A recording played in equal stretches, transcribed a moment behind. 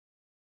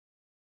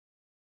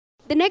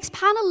The next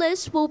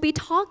panelist will be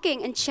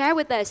talking and share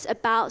with us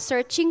about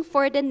searching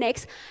for the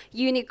next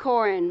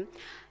unicorn.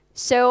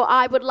 So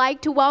I would like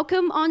to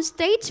welcome on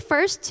stage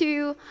first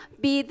to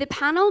be the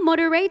panel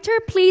moderator.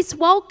 Please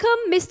welcome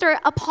Mr.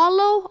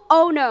 Apolo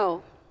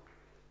Ohno.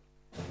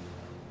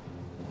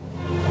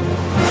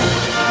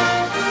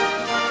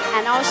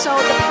 And also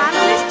the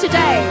panelists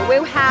today,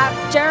 we'll have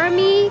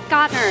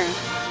Gardner,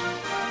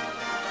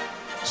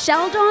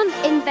 Sheldon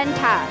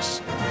Inwentash,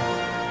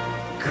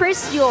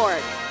 Chris York,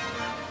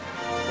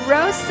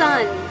 Rose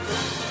Sun,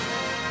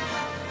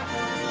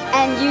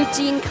 and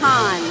Engene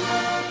Kan.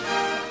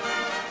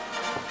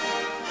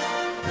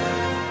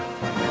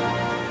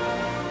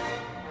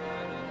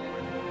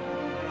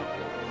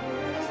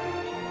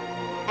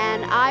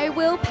 And I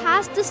will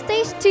pass the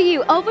stage to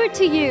you. Over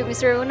to you,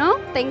 Mr.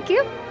 Ohno. Thank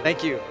you.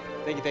 Thank you.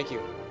 Thank you. Thank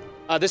you.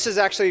 This is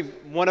actually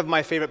one of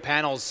my favorite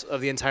panels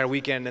of the entire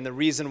weekend, and the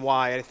reason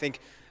why, I think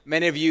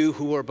many of you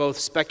who are both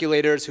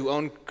speculators who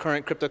own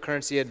current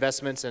cryptocurrency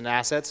investments and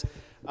assets,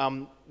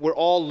 we're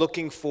all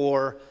looking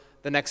for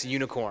the next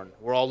unicorn.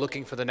 We're all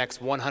looking for the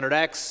next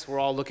 100x. We're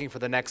all looking for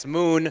the next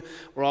moon.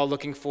 We're all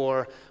looking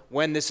for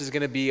when this is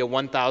going to be a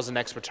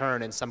 1,000x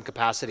return in some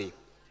capacity.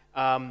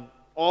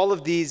 All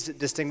of these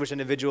distinguished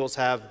individuals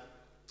have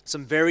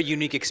some very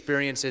unique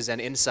experiences and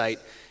insight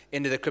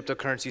into the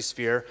cryptocurrency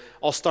sphere.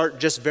 I'll start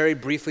just very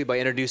briefly by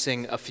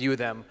introducing a few of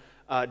them.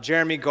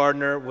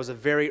 Gardner was a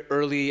very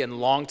early and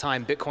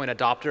long-time Bitcoin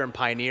adopter and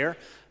pioneer,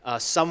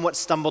 somewhat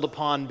stumbled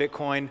upon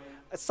Bitcoin,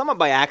 somewhat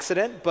by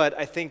accident, but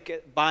I think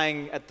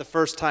buying at the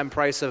first time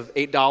price of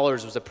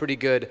 $8 was a pretty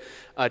good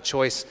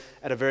choice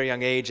at a very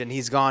young age, and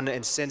he's gone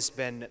and since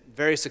been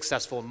very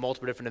successful in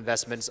multiple different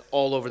investments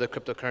all over the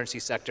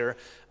cryptocurrency sector,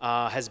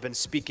 has been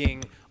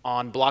speaking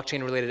on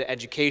blockchain-related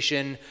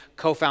education,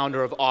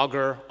 co-founder of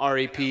Augur,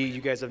 REP.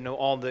 You guys know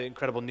all the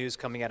incredible news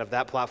coming out of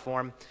that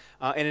platform.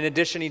 And in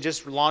addition, he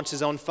just launched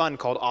his own fund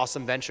called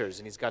Awesome Ventures,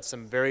 and he's got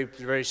some very,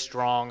 very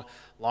strong,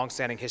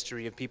 long-standing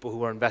history of people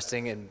who are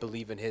investing and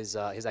believe in his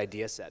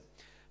idea set.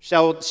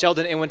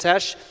 Sheldon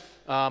Inwentash,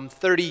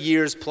 30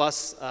 years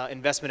plus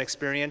investment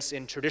experience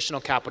in traditional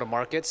capital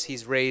markets.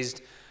 He's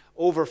raised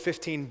over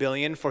 $15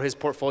 billion for his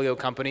portfolio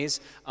companies.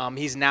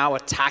 He's now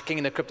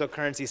attacking the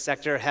cryptocurrency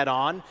sector head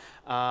on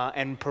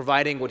and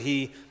providing what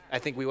I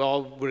think we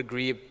all would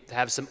agree, to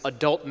have some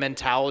adult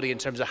mentality in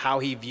terms of how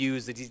he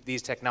views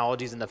these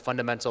technologies and the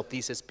fundamental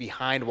thesis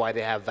behind why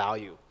they have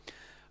value.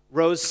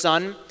 Rose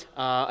Sun,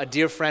 a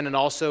dear friend and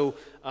also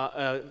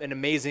an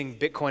amazing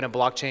Bitcoin and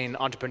blockchain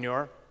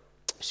entrepreneur.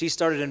 She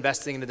started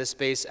investing into this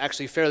space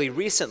actually fairly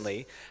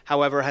recently,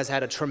 however, has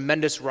had a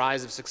tremendous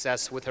rise of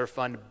success with her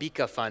fund,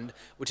 Bica fund,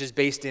 which is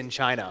based in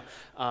China.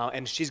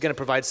 And she's going to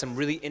provide some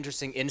really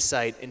interesting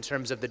insight in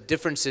terms of the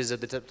differences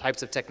of the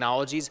types of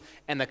technologies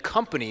and the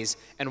companies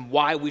and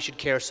why we should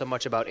care so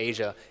much about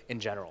Asia in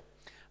general.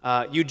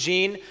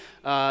 Engene,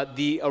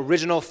 the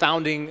original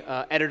founding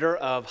editor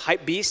of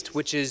Hypebeast,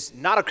 which is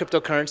not a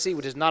cryptocurrency,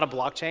 which is not a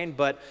blockchain,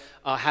 but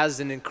has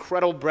an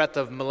incredible breadth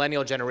of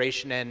millennial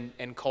generation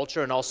and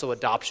culture and also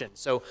adoption.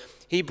 So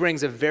he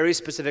brings a very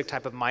specific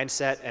type of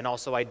mindset and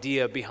also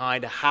idea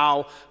behind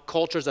how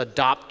cultures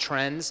adopt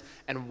trends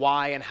and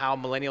why and how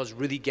millennials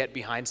really get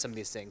behind some of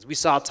these things. We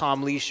saw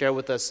Tom Lee share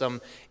with us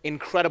some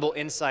incredible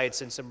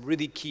insights and some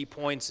really key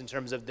points in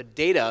terms of the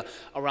data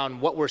around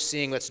what we're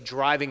seeing that's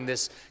driving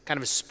this kind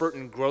of spurt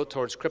in growth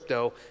towards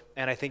crypto.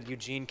 And I think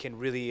Engene can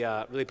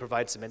really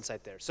provide some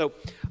insight there. So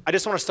I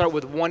just want to start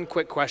with one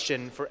quick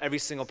question for every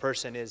single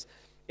person is,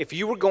 if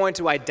you were going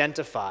to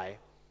identify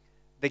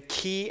the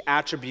key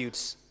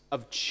attributes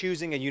of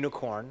choosing a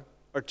unicorn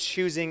or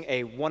choosing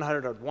a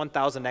 100 or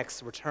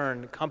 1,000x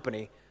return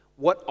company,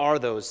 what are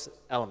those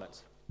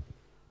elements?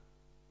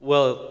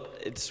 Well,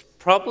 it's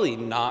probably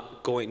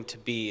not going to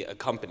be a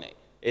company.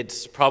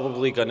 It's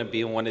probably going to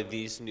be one of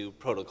these new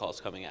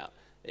protocols coming out.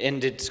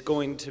 And it's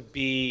going to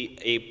be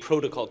a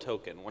protocol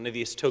token, one of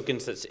these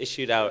tokens that's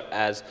issued out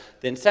as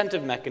the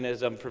incentive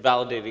mechanism for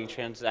validating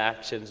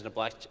transactions in a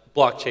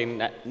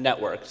blockchain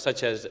network,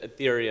 such as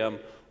Ethereum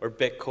or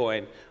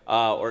Bitcoin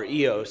or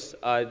EOS.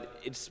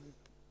 It's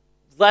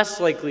less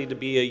likely to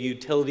be a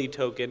utility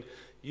token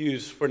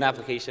used for an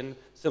application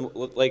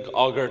like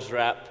Augur's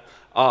wrap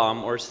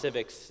or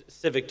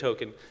civic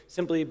token,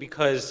 simply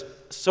because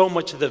so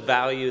much of the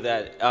value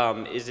that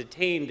is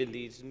attained in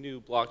these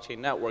new blockchain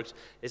networks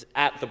is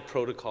at the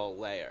protocol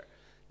layer.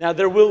 Now,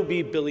 there will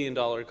be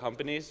billion-dollar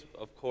companies,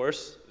 of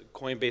course.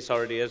 Coinbase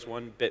already has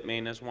one,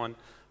 Bitmain has one.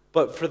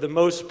 But for the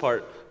most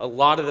part, a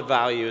lot of the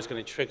value is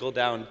going to trickle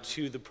down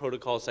to the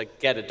protocols that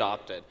get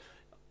adopted,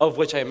 of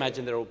which I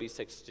imagine there will be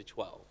 6 to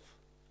 12.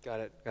 Got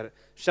it, got it.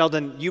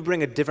 Sheldon, you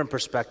bring a different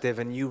perspective,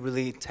 and you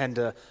really tend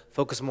to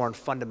focus more on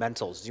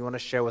fundamentals. Do you want to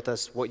share with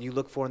us what you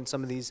look for in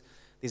some of these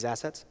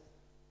assets?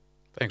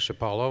 Thanks,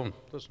 Apolo.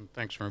 Listen,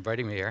 thanks for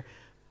inviting me here.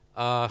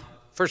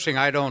 First thing,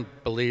 I don't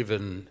believe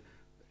in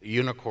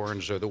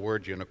unicorns or the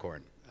word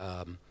unicorn.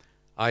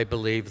 I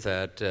believe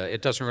that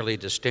it doesn't really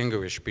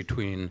distinguish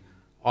between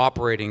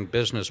operating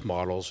business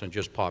models and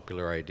just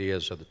popular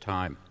ideas of the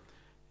time.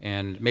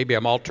 And maybe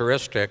I'm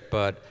altruistic,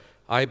 but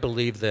I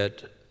believe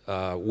that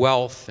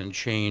wealth and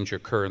change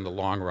occur in the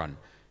long run.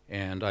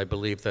 And I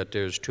believe that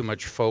there's too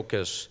much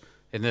focus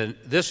in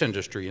this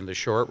industry in the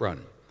short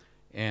run.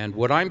 And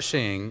what I'm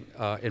seeing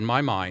in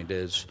my mind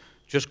is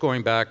just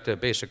going back to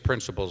basic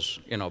principles,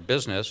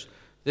 business,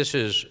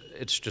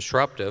 it's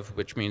disruptive,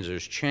 which means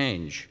there's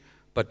change,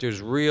 but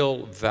there's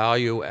real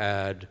value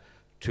add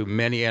to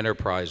many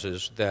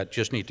enterprises that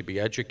just need to be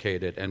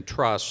educated and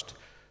trust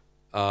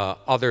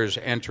others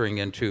entering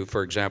into,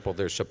 for example,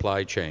 their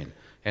supply chain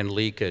and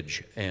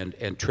leakage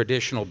and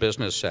traditional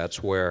business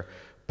sets where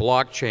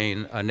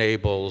blockchain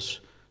enables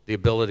the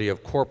ability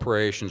of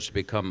corporations to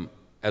become,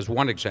 as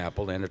one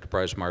example, the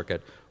enterprise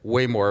market,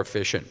 way more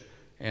efficient.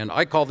 And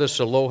I call this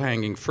a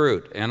low-hanging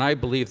fruit. And I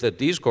believe that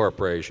these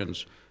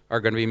corporations are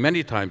going to be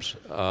many times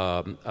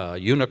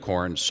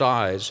unicorn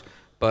size,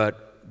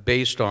 but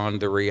based on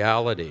the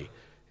reality.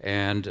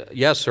 And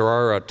yes, there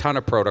are a ton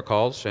of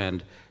protocols,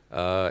 and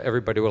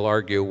everybody will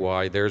argue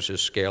why theirs is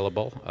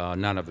scalable.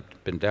 None have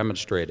been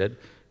demonstrated.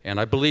 And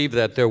I believe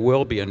that there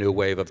will be a new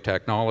wave of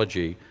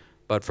technology.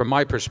 But from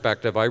my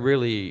perspective, I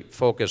really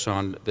focus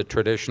on the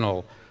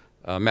traditional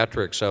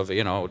metrics of,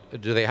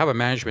 do they have a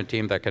management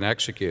team that can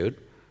execute?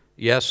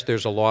 Yes,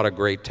 there's a lot of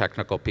great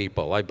technical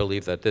people. I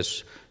believe that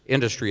this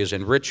industry is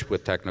enriched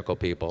with technical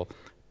people,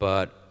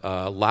 but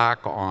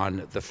lack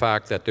on the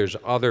fact that there's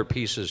other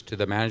pieces to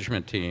the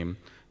management team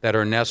that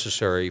are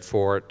necessary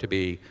for it to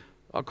be,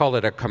 I'll call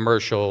it a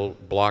commercial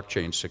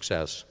blockchain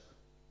success.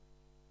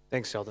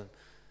 Thanks, Sheldon.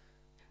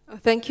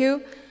 Thank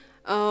you.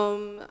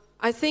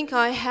 I think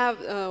I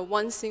have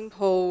one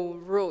simple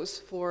rules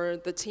for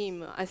the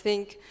team. I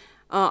think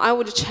I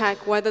would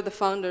check whether the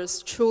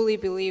founders truly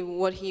believe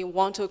what he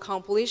wants to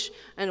accomplish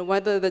and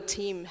whether the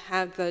team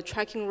have the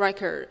tracking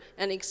record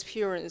and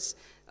experience,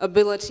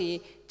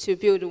 ability to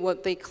build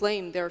what they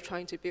claim they're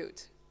trying to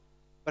build.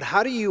 But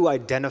how do you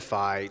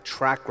identify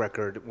track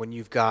record when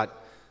you've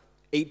got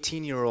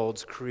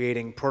 18-year-olds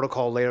creating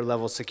protocol layer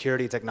level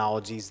security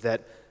technologies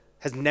that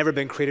has never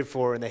been created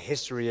for in the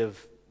history of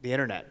the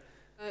internet?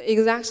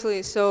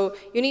 Exactly. So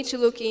you need to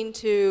look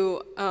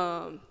into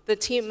the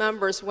team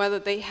members, whether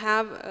they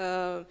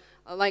have,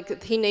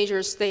 like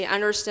teenagers, they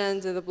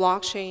understand the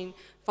blockchain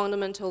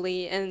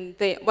fundamentally, and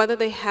whether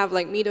they have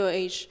like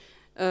middle-aged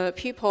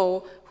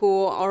people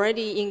who are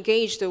already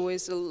engaged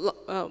with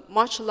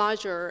much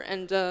larger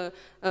and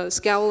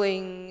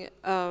scaling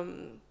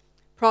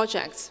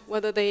projects,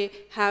 whether they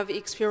have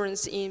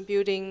experience in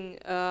building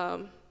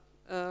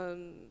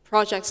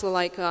projects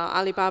like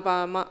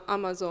Alibaba,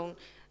 Amazon,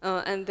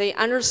 and they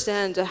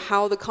understand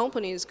how the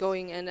company is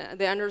going, and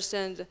they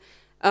understand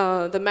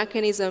the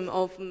mechanism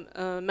of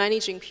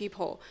managing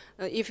people.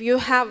 If you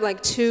have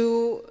like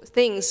two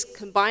things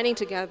combining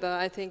together,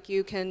 I think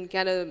you can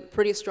get a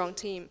pretty strong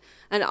team.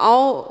 And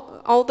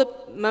all the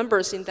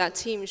members in that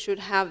team should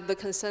have the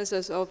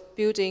consensus of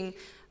building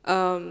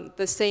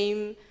the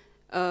same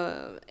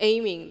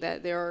aiming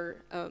that they are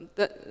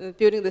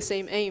building the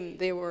same aim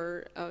they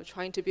were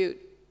trying to build.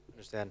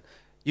 Understand.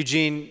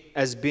 Engene,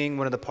 as being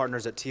one of the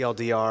partners at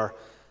TLDR,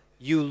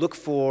 you look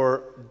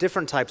for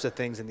different types of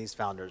things in these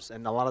founders.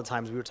 And a lot of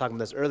times, we were talking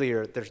about this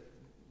earlier,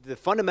 the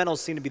fundamentals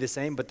seem to be the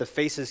same, but the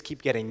faces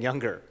keep getting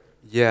younger.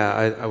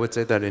 Yeah, I would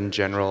say that in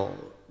general,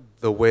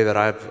 the way that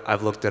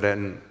I've looked at it,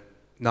 and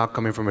not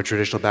coming from a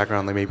traditional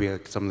background like maybe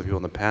like some of the people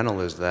on the panel,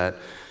 is that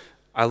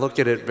I look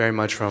at it very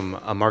much from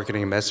a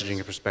marketing and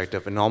messaging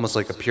perspective, and almost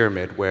like a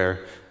pyramid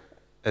where,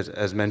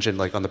 as mentioned,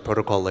 like on the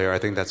protocol layer, I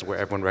think that's where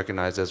everyone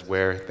recognizes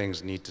where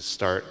things need to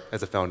start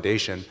as a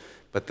foundation.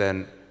 But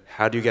then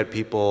how do you get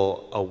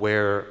people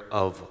aware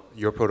of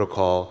your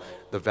protocol,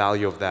 the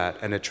value of that,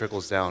 and it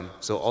trickles down?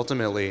 So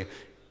ultimately,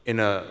 in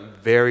a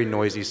very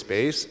noisy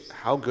space,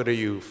 how good are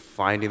you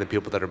finding the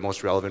people that are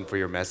most relevant for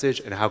your message,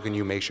 and how can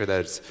you make sure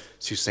that it's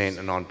succinct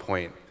and on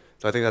point?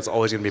 So I think that's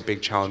always going to be a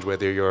big challenge,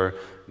 whether you're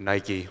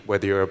Nike,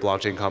 whether you're a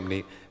blockchain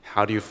company.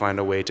 How do you find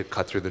a way to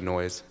cut through the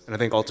noise? And I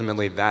think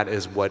ultimately that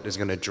is what is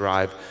going to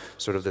drive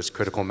sort of this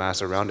critical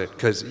mass around it.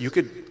 Because you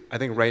could, I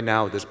think right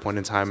now at this point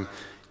in time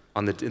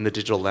in the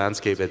digital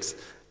landscape, it's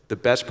the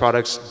best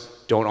products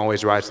don't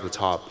always rise to the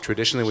top.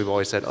 Traditionally, we've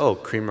always said, oh,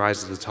 cream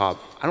rises to the top.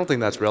 I don't think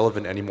that's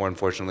relevant anymore,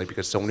 unfortunately,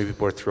 because so many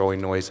people are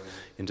throwing noise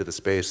into the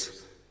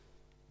space.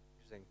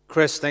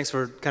 Chris, thanks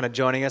for kind of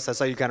joining us. I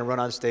saw you kind of run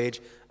on stage.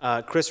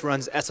 Chris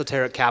runs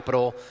Esoteric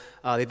Capital.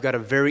 They've got a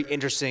very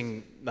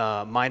interesting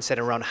mindset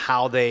around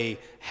how they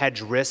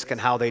hedge risk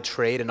and how they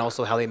trade and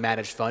also how they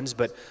manage funds.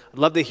 But I'd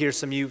love to hear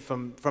from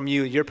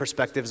you, your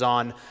perspectives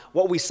on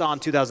what we saw in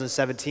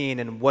 2017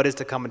 and what is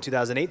to come in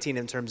 2018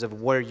 in terms of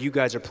where you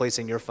guys are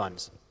placing your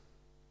funds.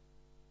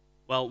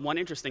 Well, one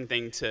interesting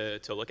thing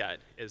to look at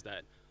is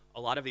that a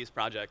lot of these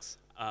projects,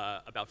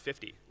 about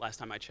 50 last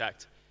time I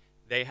checked,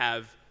 they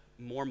have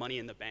more money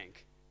in the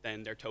bank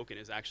than their token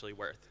is actually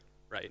worth,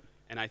 right?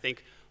 And I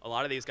think a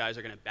lot of these guys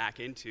are going to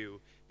back into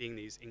being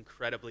these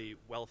incredibly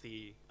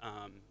wealthy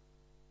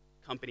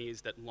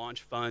companies that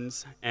launch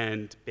funds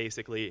and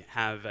basically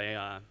have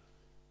a,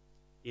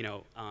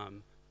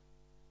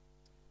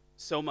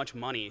 so much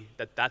money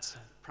that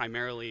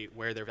primarily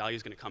where their value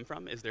is going to come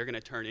from is they're going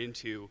to turn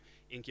into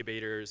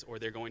incubators, or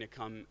they're going to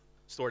come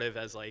sort of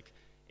as like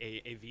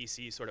a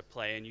VC sort of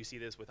play. And you see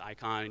this with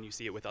Icon, and you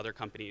see it with other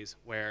companies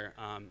where,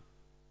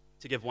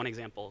 to give one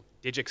example,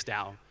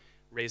 DigixDAO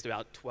raised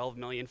about 12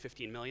 million,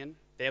 15 million.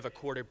 They have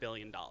 $250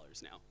 million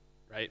now,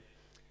 right?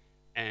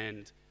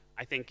 And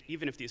I think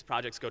even if these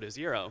projects go to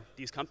zero,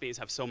 these companies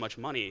have so much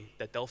money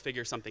that they'll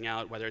figure something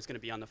out, whether it's going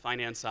to be on the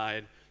finance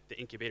side, the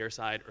incubator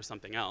side, or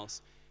something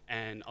else.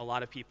 And a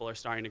lot of people are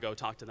starting to go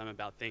talk to them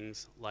about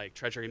things like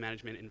treasury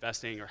management,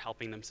 investing, or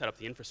helping them set up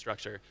the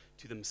infrastructure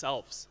to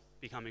themselves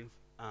becoming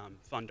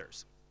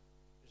funders.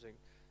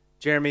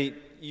 Jeremy,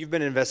 you've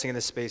been investing in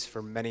this space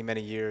for many,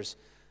 many years.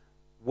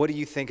 What do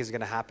you think is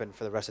going to happen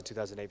for the rest of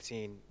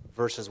 2018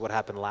 versus what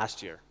happened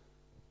last year?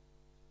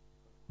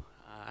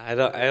 I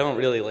don't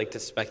really like to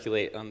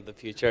speculate on the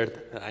future.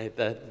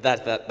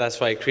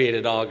 That's why I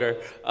created Augur.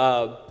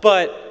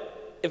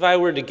 But if I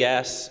were to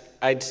guess,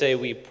 I'd say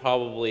we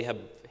probably have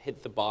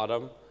hit the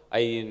bottom.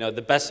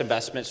 The best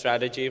investment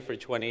strategy for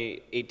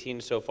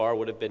 2018 so far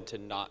would have been to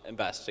not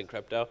invest in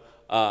crypto.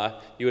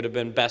 You would have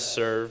been best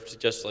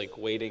served just like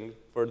waiting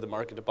for the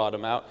market to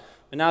bottom out.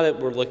 But now that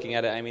we're looking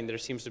at it, I mean, there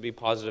seems to be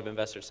positive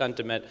investor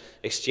sentiment.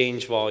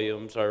 Exchange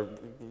volumes are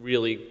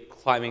really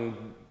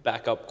climbing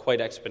back up quite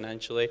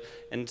exponentially.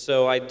 And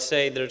so I'd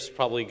say there's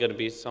probably going to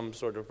be some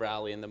sort of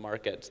rally in the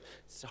markets.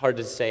 It's hard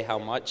to say how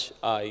much.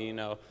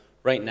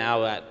 Right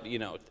now at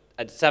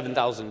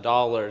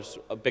 $7,000,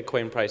 a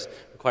Bitcoin price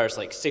requires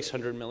like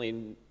 600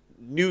 million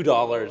new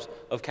dollars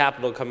of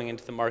capital coming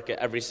into the market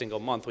every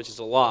single month, which is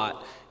a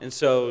lot. And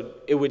so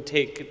it would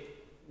take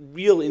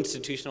real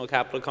institutional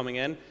capital coming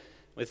in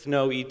with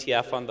no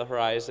ETF on the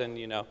horizon,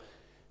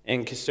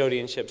 and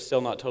custodianship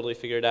still not totally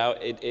figured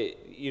out. I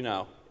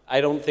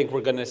don't think we're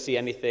going to see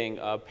anything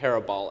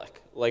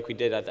parabolic like we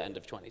did at the end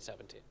of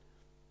 2017.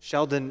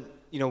 Sheldon,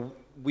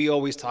 we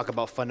always talk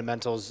about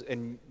fundamentals,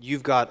 and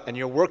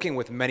you're working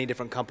with many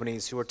different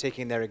companies who are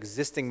taking their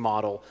existing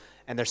model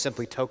and they're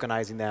simply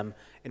tokenizing them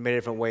in many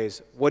different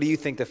ways. What do you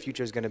think the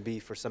future is going to be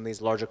for some of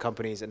these larger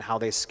companies and how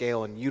they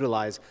scale and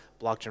utilize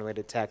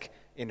blockchain-related tech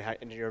in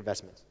your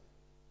investments?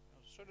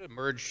 Sort of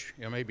merge,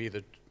 maybe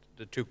the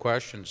two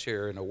questions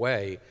here in a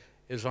way,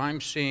 is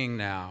I'm seeing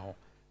now,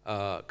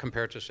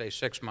 compared to say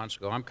 6 months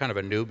ago, I'm kind of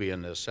a newbie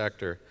in this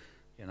sector.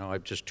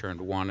 I've just turned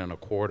 1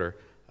 1/4.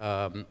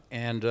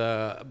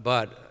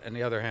 But on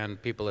the other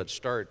hand, people that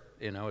start,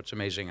 it's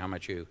amazing how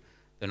much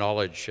the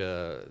knowledge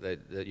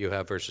that you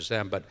have versus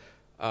them. But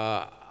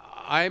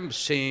I'm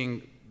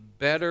seeing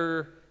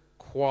better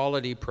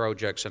quality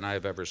projects than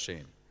I've ever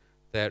seen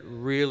that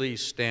really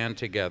stand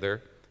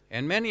together.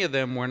 And many of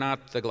them were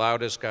not the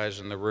loudest guys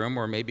in the room,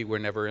 or maybe were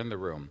never in the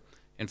room.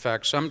 In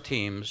fact, some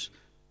teams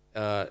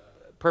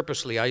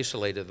purposely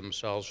isolated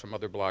themselves from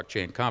other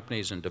blockchain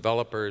companies and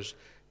developers,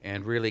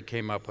 and really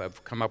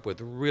have come up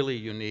with really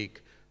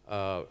unique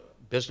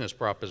business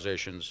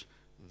propositions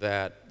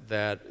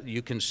that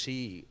you can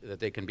see that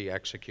they can be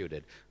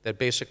executed, that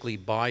basically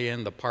buy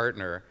in the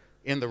partner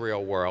in the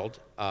real world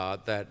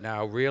that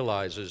now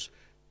realizes,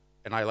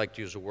 and I like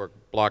to use the word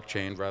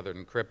blockchain rather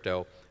than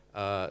crypto,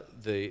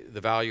 the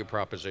value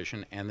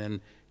proposition, and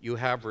then you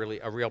have really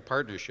a real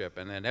partnership.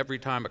 And then every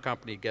time a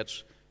company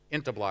gets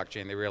into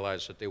blockchain, they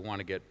realize that they want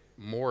to get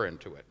more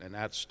into it. And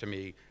that's, to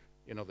me,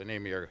 the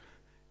name of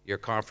your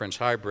conference,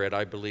 Hybrid.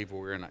 I believe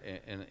we're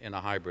in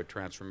a hybrid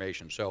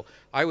transformation. So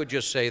I would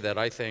just say that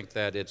I think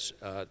that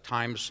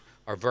times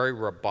are very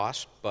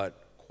robust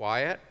but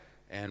quiet.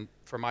 And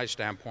from my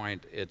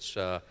standpoint, it's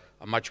a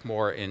much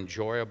more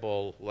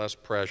enjoyable, less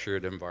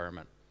pressured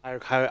environment.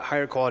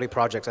 Higher quality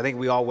projects. I think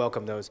we all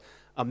welcome those.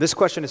 This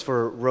question is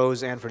for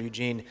Rose and for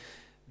Engene.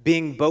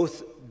 Being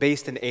both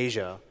based in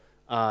Asia,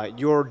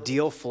 your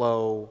deal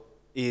flow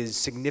is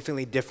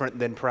significantly different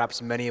than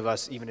perhaps many of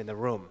us even in the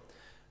room.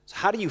 So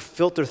how do you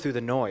filter through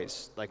the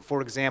noise? Like,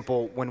 for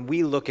example, when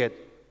we look at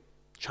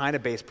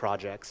China-based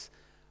projects,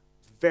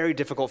 it's very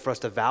difficult for us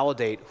to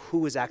validate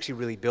who is actually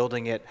really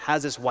building it.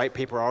 Has this white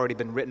paper already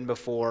been written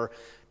before?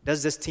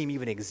 Does this team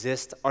even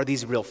exist? Are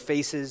these real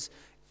faces?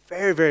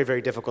 Very, very,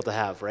 very difficult to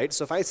have, right?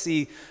 So if I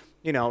see,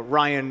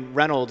 Ryan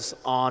Reynolds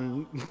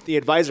on the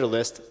advisor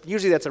list,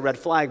 usually that's a red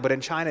flag, but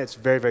in China it's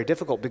very, very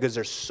difficult because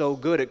they're so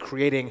good at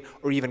creating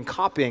or even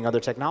copying other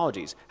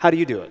technologies. How do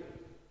you do it?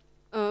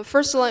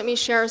 First, let me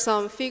share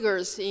some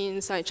figures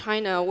inside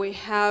China. We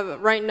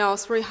have right now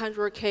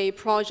 300K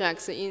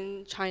projects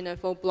in China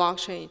for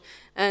blockchain.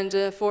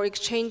 And for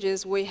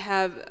exchanges, we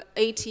have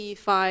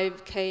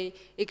 85K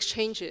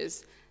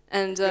exchanges.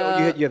 And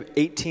you have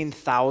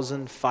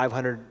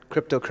 18,500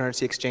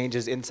 cryptocurrency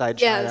exchanges inside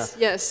China. Yes,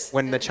 yes.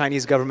 When the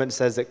Chinese government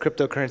says that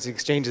cryptocurrency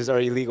exchanges are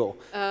illegal.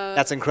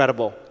 That's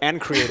incredible and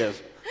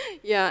creative.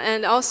 Yeah,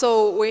 and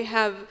also we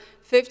have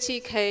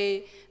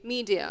 50K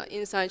media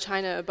inside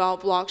China about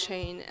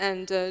blockchain,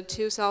 and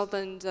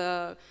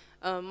 2,000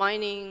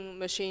 mining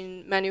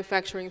machine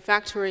manufacturing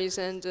factories,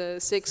 and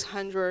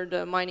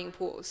 600 mining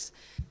pools.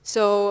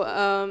 So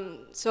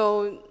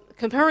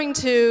comparing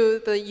to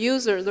the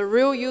user, the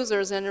real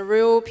users and the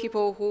real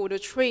people who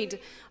would trade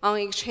on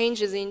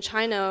exchanges in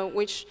China,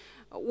 which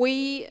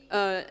we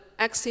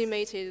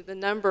estimated the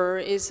number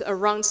is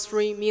around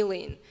 3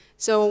 million.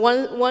 So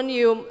when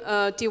you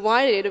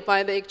divide it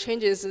by the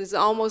exchanges, it's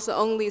almost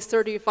only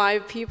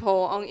 35 people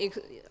on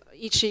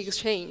each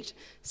exchange.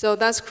 So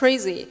that's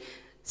crazy.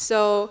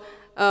 So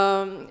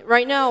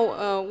right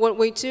now, what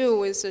we do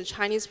with the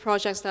Chinese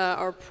projects that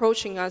are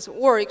approaching us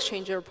or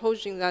exchange are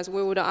approaching us,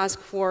 we would ask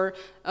for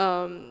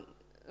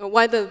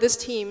whether this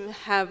team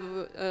have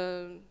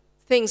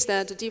things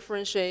that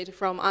differentiate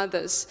from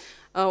others,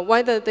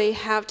 whether they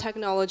have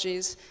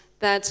technologies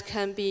that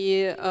can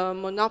be a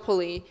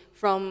monopoly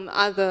from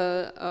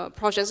other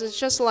projects. It's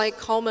just like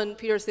common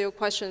Peter Thiel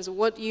questions,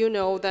 what do you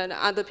know that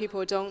other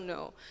people don't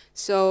know?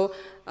 So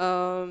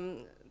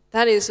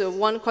that is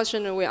one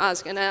question that we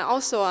ask. And I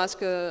also ask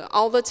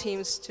all the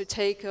teams to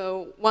take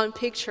one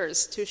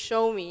pictures to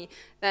show me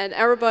that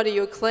everybody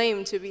you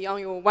claim to be on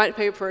your white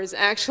paper is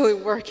actually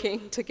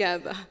working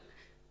together.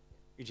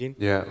 Eugene?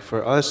 Yeah,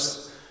 for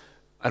us,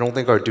 I don't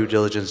think our due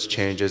diligence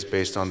changes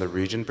based on the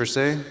region per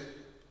se.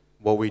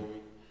 What we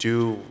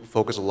do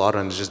focus a lot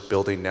on is just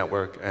building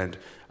network, and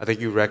I think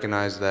you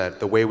recognize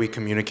that the way we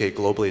communicate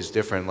globally is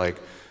different. Like,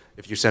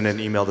 if you send an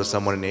email to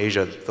someone in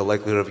Asia, the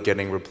likelihood of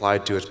getting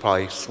replied to is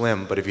probably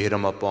slim, but if you hit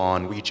them up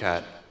on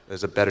WeChat,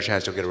 there's a better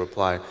chance you'll get a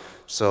reply.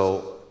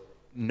 So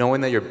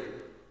knowing that you're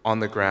on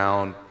the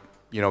ground,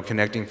 you know,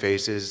 connecting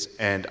faces,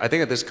 and I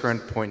think at this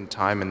current point in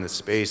time in the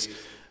space,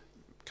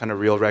 kind of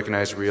real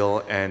recognize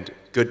real, and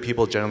good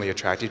people generally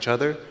attract each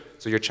other.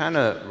 So you're trying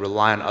to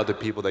rely on other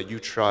people that you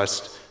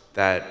trust,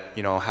 that,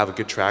 you know, have a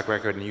good track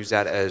record, and use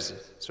that as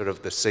sort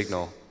of the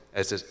signal,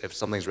 as if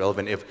something's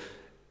relevant. If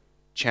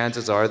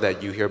chances are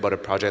that you hear about a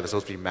project that's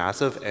supposed to be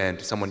massive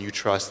and someone you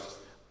trust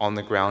on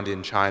the ground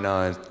in China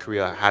and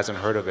Korea hasn't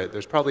heard of it,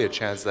 there's probably a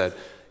chance that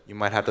you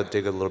might have to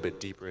dig a little bit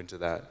deeper into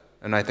that.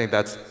 And I think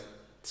that's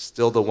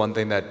still the one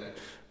thing that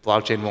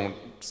blockchain won't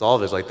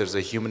solve, is like there's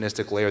a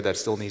humanistic layer that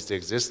still needs to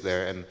exist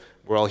there, and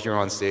we're all here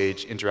on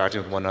stage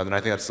interacting with one another, and I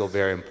think that's still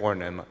very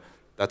important. And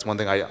that's one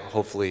thing I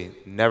hopefully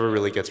never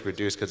really gets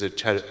reduced, because it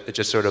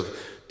just sort of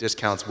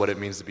discounts what it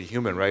means to be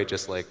human, right?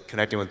 Just like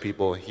connecting with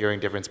people, hearing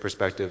different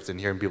perspectives, and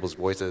hearing people's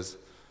voices.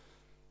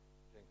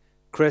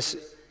 Chris,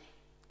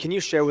 can you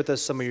share with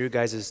us some of your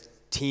guys'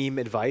 team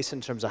advice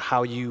in terms of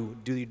how you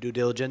do your due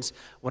diligence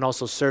when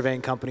also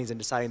surveying companies and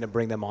deciding to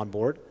bring them on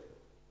board?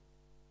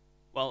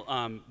 Well,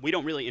 we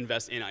don't really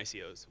invest in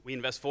ICOs. We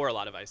invest for a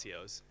lot of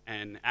ICOs.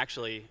 And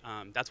actually,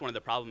 that's one of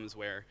the problems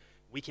where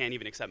we can't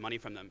even accept money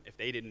from them if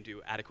they didn't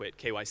do adequate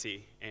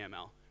KYC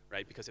AML,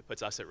 right? Because it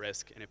puts us at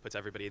risk, and it puts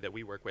everybody that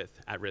we work with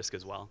at risk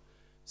as well.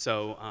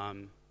 So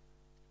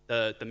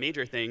the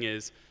major thing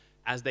is,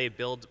 as they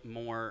build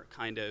more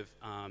kind of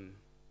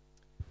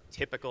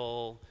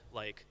typical,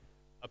 like,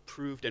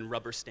 approved and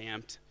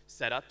rubber-stamped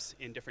setups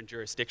in different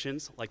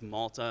jurisdictions, like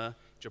Malta,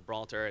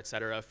 Gibraltar, et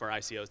cetera, for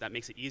ICOs, that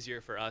makes it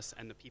easier for us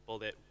and the people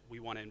that we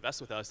want to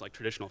invest with us, like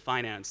traditional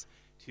finance,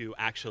 to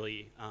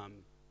actually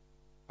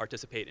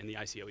participate in the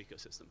ICO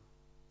ecosystem.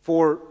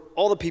 For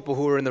all the people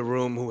who are in the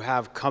room who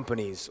have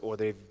companies, or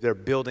they're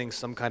building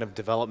some kind of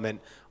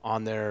development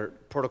on their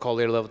protocol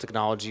layer level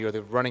technology, or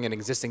they're running an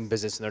existing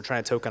business and they're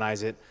trying to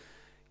tokenize it,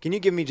 can you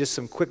give me just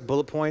some quick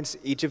bullet points,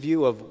 each of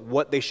you, of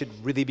what they should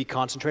really be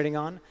concentrating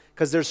on?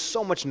 Because there's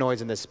so much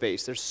noise in this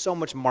space. There's so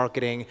much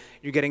marketing.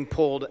 You're getting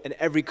pulled in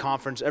every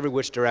conference, every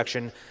which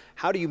direction.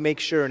 How do you make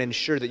sure and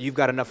ensure that you've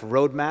got enough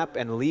roadmap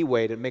and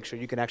leeway to make sure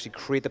you can actually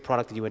create the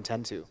product that you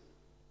intend to?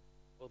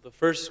 Well, the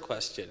first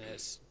question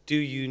is, do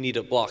you need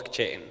a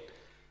blockchain?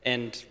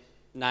 And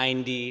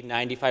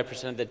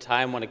 95% of the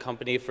time when a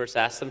company first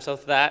asks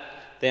themselves that,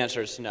 the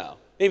answer is no.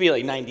 Maybe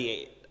like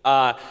 98.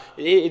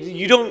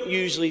 You don't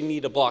usually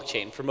need a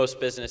blockchain for most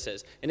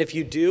businesses. And if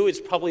you do,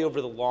 it's probably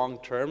over the long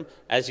term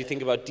as you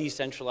think about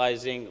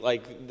decentralizing,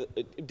 like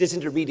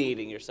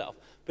disintermediating yourself.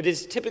 But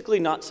it's typically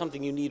not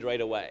something you need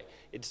right away.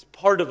 It's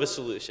part of a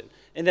solution.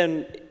 And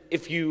then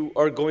if you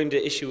are going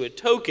to issue a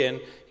token,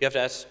 you have to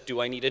ask,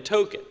 do I need a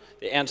token?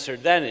 The answer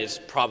then is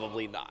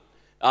probably not,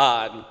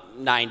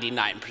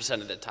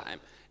 99% of the time.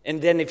 And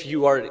then if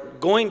you are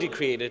going to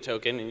create a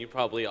token, and you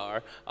probably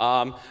are,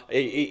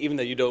 even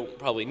though you don't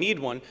probably need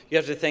one, you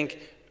have to think,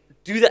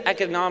 do the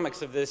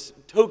economics of this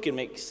token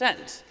make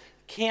sense?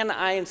 Can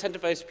I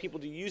incentivize people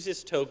to use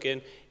this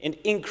token and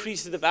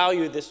increase the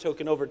value of this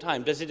token over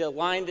time? Does it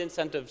align the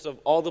incentives of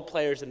all the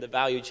players in the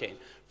value chain,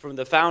 from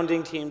the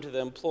founding team to the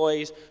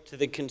employees, to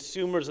the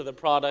consumers of the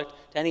product,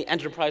 to any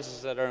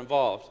enterprises that are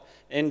involved?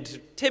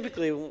 And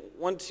typically,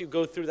 once you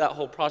go through that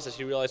whole process,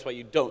 you realize why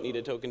you don't need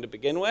a token to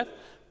begin with.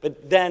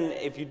 But then,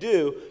 if you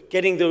do,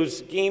 getting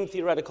those game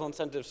theoretical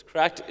incentives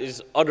correct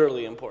is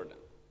utterly important.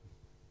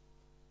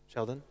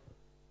 Sheldon?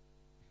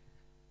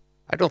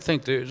 I don't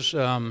think there's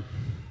an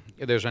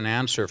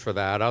answer for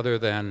that, other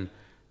than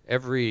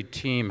every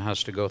team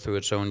has to go through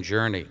its own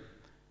journey.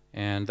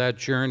 And that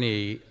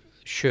journey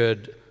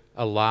should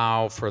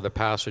allow for the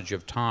passage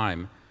of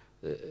time.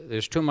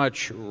 There's too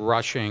much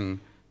rushing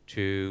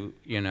to,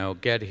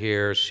 get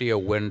here, see a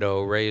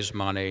window, raise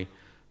money.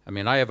 I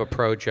mean, I have a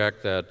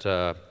project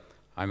that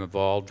I'm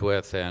involved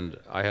with, and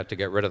I had to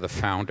get rid of the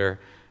founder.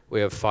 We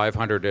have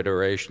 500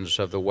 iterations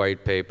of the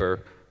white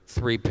paper,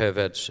 3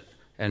 pivots,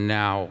 and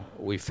now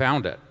we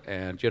found it.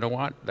 And you know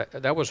what?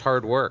 That was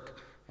hard work.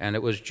 And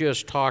it was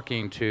just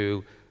trying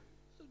to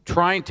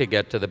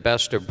get to the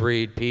best of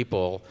breed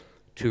people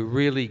to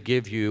really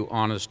give you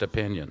honest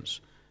opinions.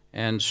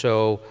 And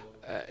so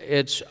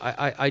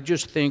I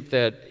just think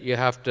that you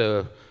have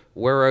to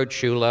wear out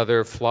shoe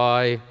leather,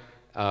 fly,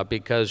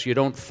 because you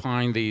don't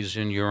find these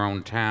in your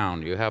own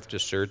town. You have to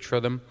search for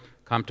them,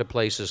 come to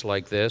places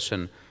like this,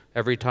 and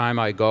every time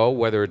I go,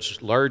 whether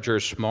it's large or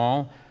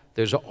small,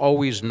 there's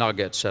always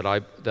nuggets that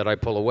I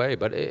pull away.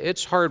 But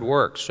it's hard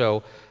work.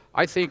 So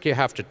I think you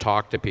have to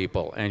talk to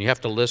people, and you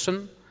have to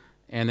listen,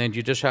 and then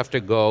you just have to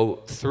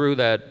go through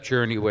that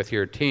journey with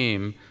your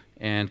team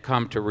and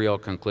come to real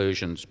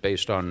conclusions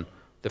based on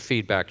the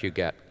feedback you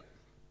get.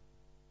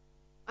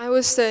 I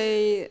would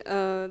say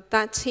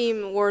that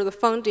team or the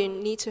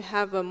funding need to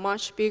have a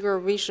much bigger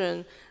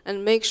vision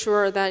and make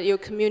sure that your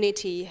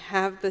community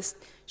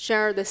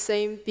share the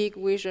same big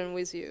vision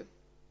with you.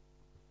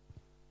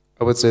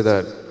 I would say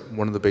that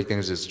one of the big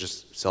things is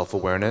just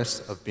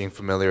self-awareness of being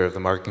familiar with the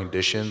market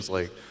conditions.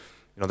 Like,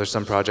 there's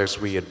some projects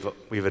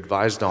we've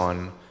advised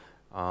on,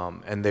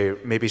 and they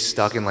may be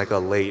stuck in like a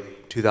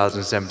late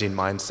 2017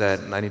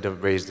 mindset, and I need to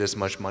raise this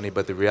much money,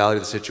 but the reality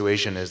of the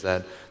situation is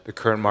that the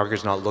current market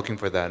is not looking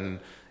for that, and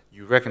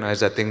you recognize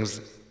that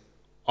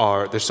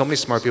there's so many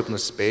smart people in the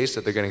space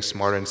that they're getting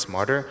smarter and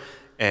smarter,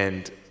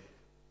 and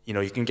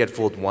you can get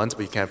fooled once,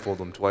 but you can't fool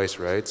them twice,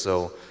 right?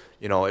 So,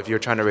 if you're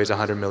trying to raise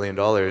 $100 million,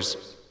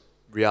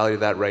 reality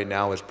of that right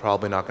now is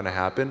probably not going to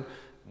happen.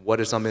 What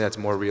is something that's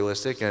more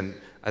realistic? And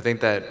I think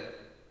that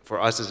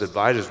for us as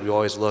advisors, we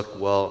always look,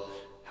 well,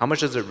 how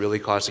much does it really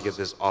cost to get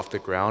this off the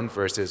ground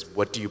versus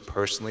what do you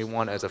personally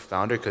want as a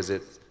founder, because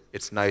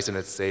it's nice and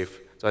it's safe.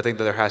 So I think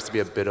that there has to be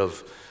a bit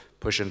of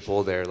push and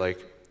pull there.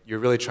 Like, you're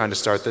really trying to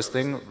start this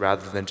thing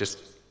rather than just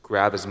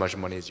grab as much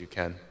money as you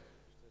can.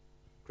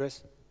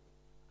 Chris?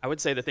 I would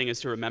say the thing is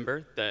to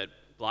remember that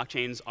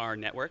blockchains are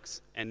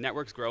networks, and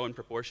networks grow in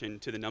proportion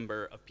to the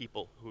number of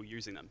people who are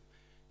using them.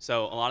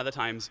 So a lot of the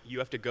times, you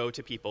have to go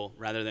to people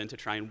rather than to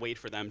try and wait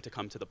for them to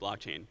come to the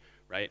blockchain,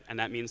 right? And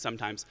that means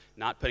sometimes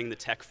not putting the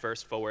tech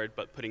first forward,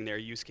 but putting their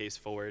use case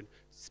forward,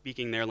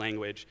 speaking their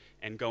language,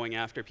 and going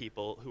after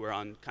people who are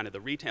on kind of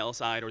the retail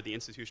side or the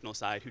institutional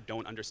side who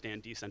don't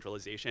understand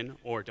decentralization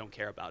or don't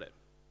care about it.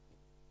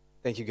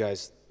 Thank you,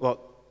 guys.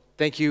 Well,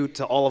 thank you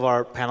to all of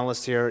our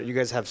panelists here. You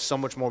guys have so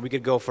much more. We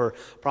could go for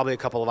probably a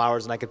couple of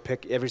hours, and I could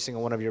pick every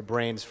single one of your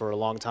brains for a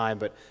long time,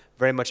 but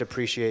very much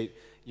appreciate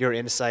your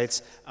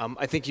insights.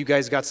 I think you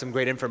guys got some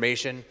great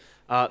information.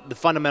 The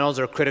fundamentals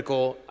are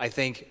critical. I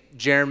think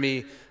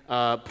Jeremy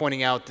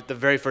pointing out that the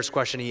very first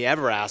question he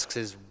ever asks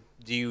is,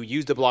 do you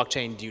use the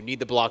blockchain? Do you need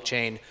the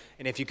blockchain?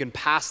 And if you can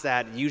pass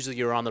that, usually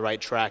you're on the right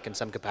track in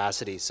some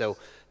capacity. So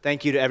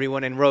thank you to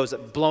everyone. And Rose,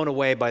 blown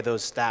away by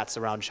those stats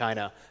around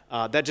China.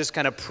 That just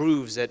kind of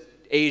proves that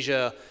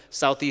Asia,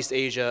 Southeast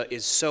Asia,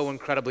 is so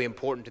incredibly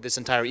important to this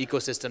entire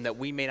ecosystem that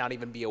we may not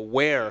even be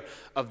aware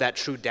of that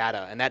true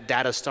data. And that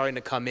data is starting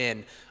to come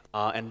in.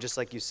 And just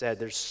like you said,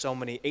 there's so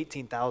many,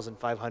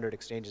 18,500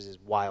 exchanges is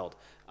wild.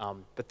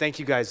 But thank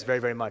you guys very,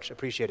 very much.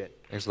 Appreciate it.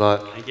 Thanks a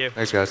lot. Thank you.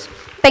 Thanks, guys.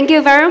 Thank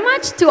you very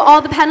much to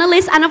all the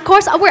panelists, and of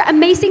course our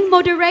amazing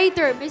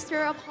moderator,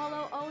 Mr.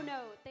 Apolo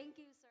Ohno.